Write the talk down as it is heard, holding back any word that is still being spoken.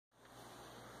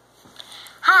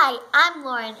Hi, I'm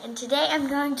Lauren, and today I'm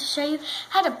going to show you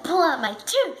how to pull out my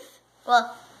tooth.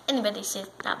 Well, anybody's tooth,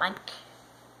 not mine.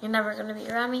 You're never going to be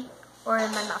around me or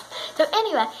in my mouth. So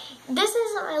anyway, this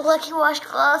isn't my Lucky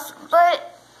washcloth,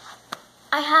 but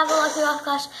I have a Lucky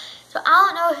washcloth, so I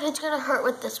don't know if it's going to hurt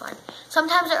with this one.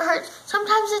 Sometimes it hurts,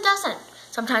 sometimes it doesn't.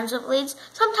 Sometimes it bleeds,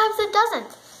 sometimes it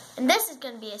doesn't. And this is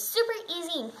going to be a super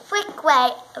easy and quick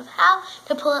way of how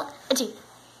to pull out a tooth.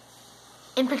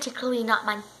 And particularly not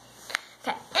mine.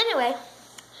 Okay, anyway,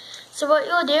 so what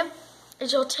you'll do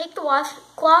is you'll take the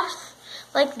washcloth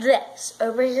like this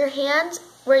over your hands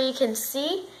where you can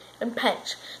see and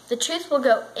pinch. The tooth will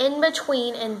go in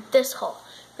between in this hole.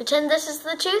 Pretend this is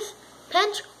the tooth,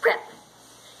 pinch, rip.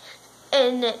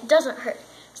 And it doesn't hurt.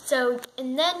 So,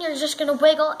 and then you're just gonna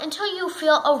wiggle until you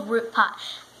feel a root pot.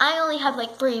 I only have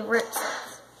like 3 roots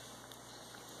left.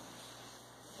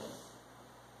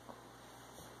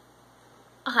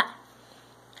 Okay.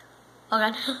 Hold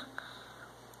on.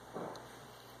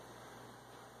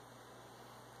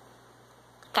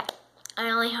 Okay. I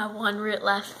only have 1 root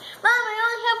left. Mom, I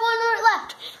only have 1 root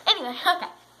left. Anyway,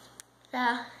 okay.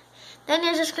 So, then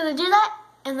you're just going to do that,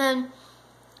 and then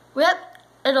rip.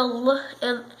 And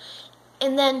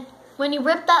then when you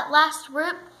rip that last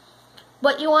root,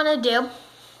 what you want to do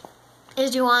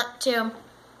is you want to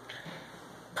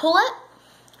pull it,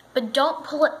 but don't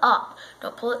pull it up.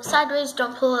 Don't pull it sideways,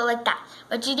 don't pull it like that.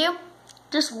 What you do,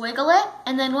 just wiggle it,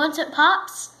 and then once it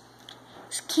pops,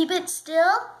 just keep it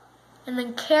still, and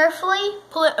then carefully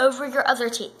pull it over your other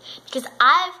teeth. Because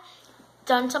I've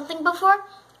done something before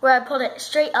where I pulled it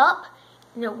straight up,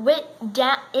 and it went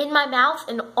down in my mouth,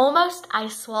 and almost I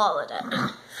swallowed it.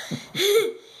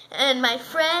 And my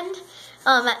friend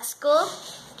at school,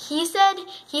 he said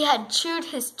he had chewed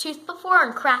his tooth before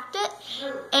and cracked it,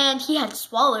 and he had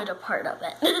swallowed a part of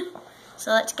it.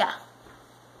 So let's go.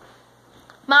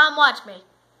 Mom, watch me.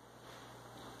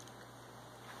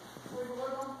 There's 1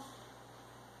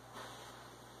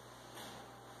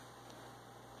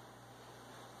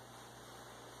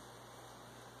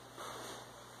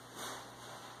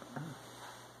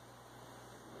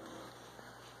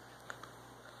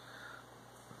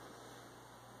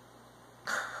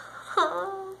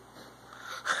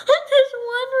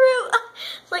 root.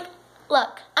 Like,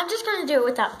 look, I'm just going to do it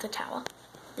without the towel.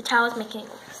 The towel is making it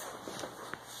worse.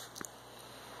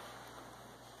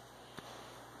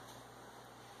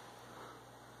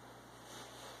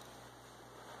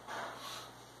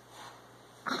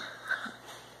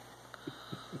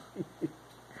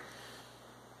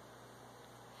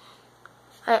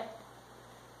 Alright.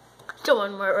 Still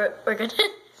 1 more root. We're good.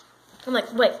 I'm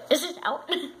like, wait, is it out?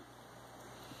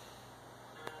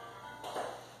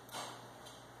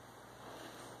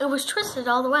 It was twisted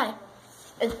all the way.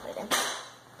 It's bleeding.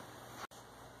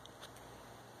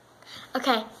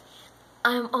 Okay,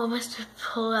 I'm almost to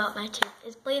pull out my tooth.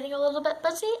 It's bleeding a little bit,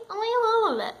 but see, only a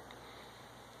little bit.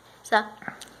 So,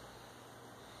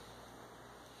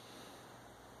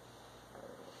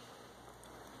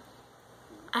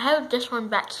 I have this one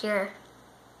back here.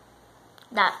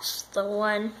 That's the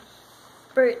one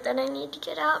root that I need to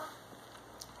get out.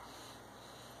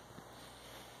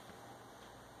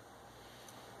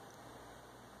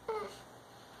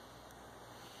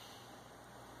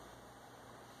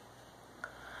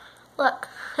 Look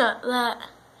at that.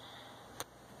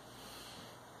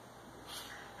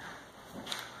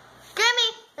 Grammy,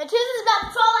 my tooth is about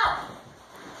to fall out.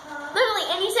 Literally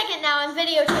any second now. I'm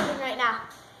videotaping right now.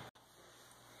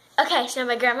 Okay, so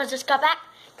my grandma just got back.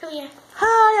 Come here.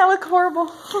 Hi, I look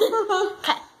horrible.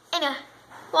 Okay, anyway,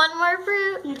 1 more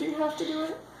root. You do have to do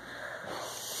it.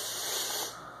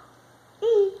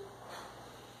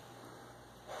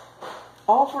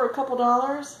 All for a couple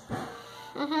dollars?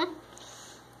 Mm-hmm.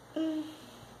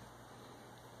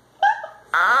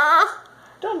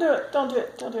 Don't do it. Don't do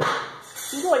it. Don't do it.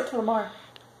 You can wait till tomorrow.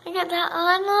 I got that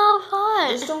on little fun.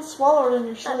 Just don't swallow it in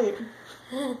your sleep.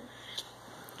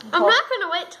 I'm not going to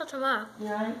wait till tomorrow.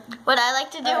 Yeah. What I like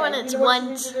to do when it's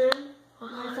once.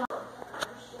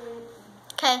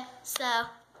 Okay, so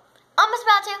almost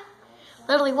about to.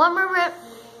 Literally 1 more root.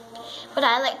 What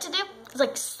I like to do is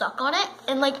like suck on it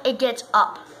and like it gets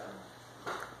up.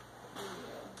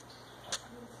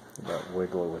 About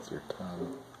wiggle with your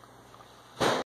tongue.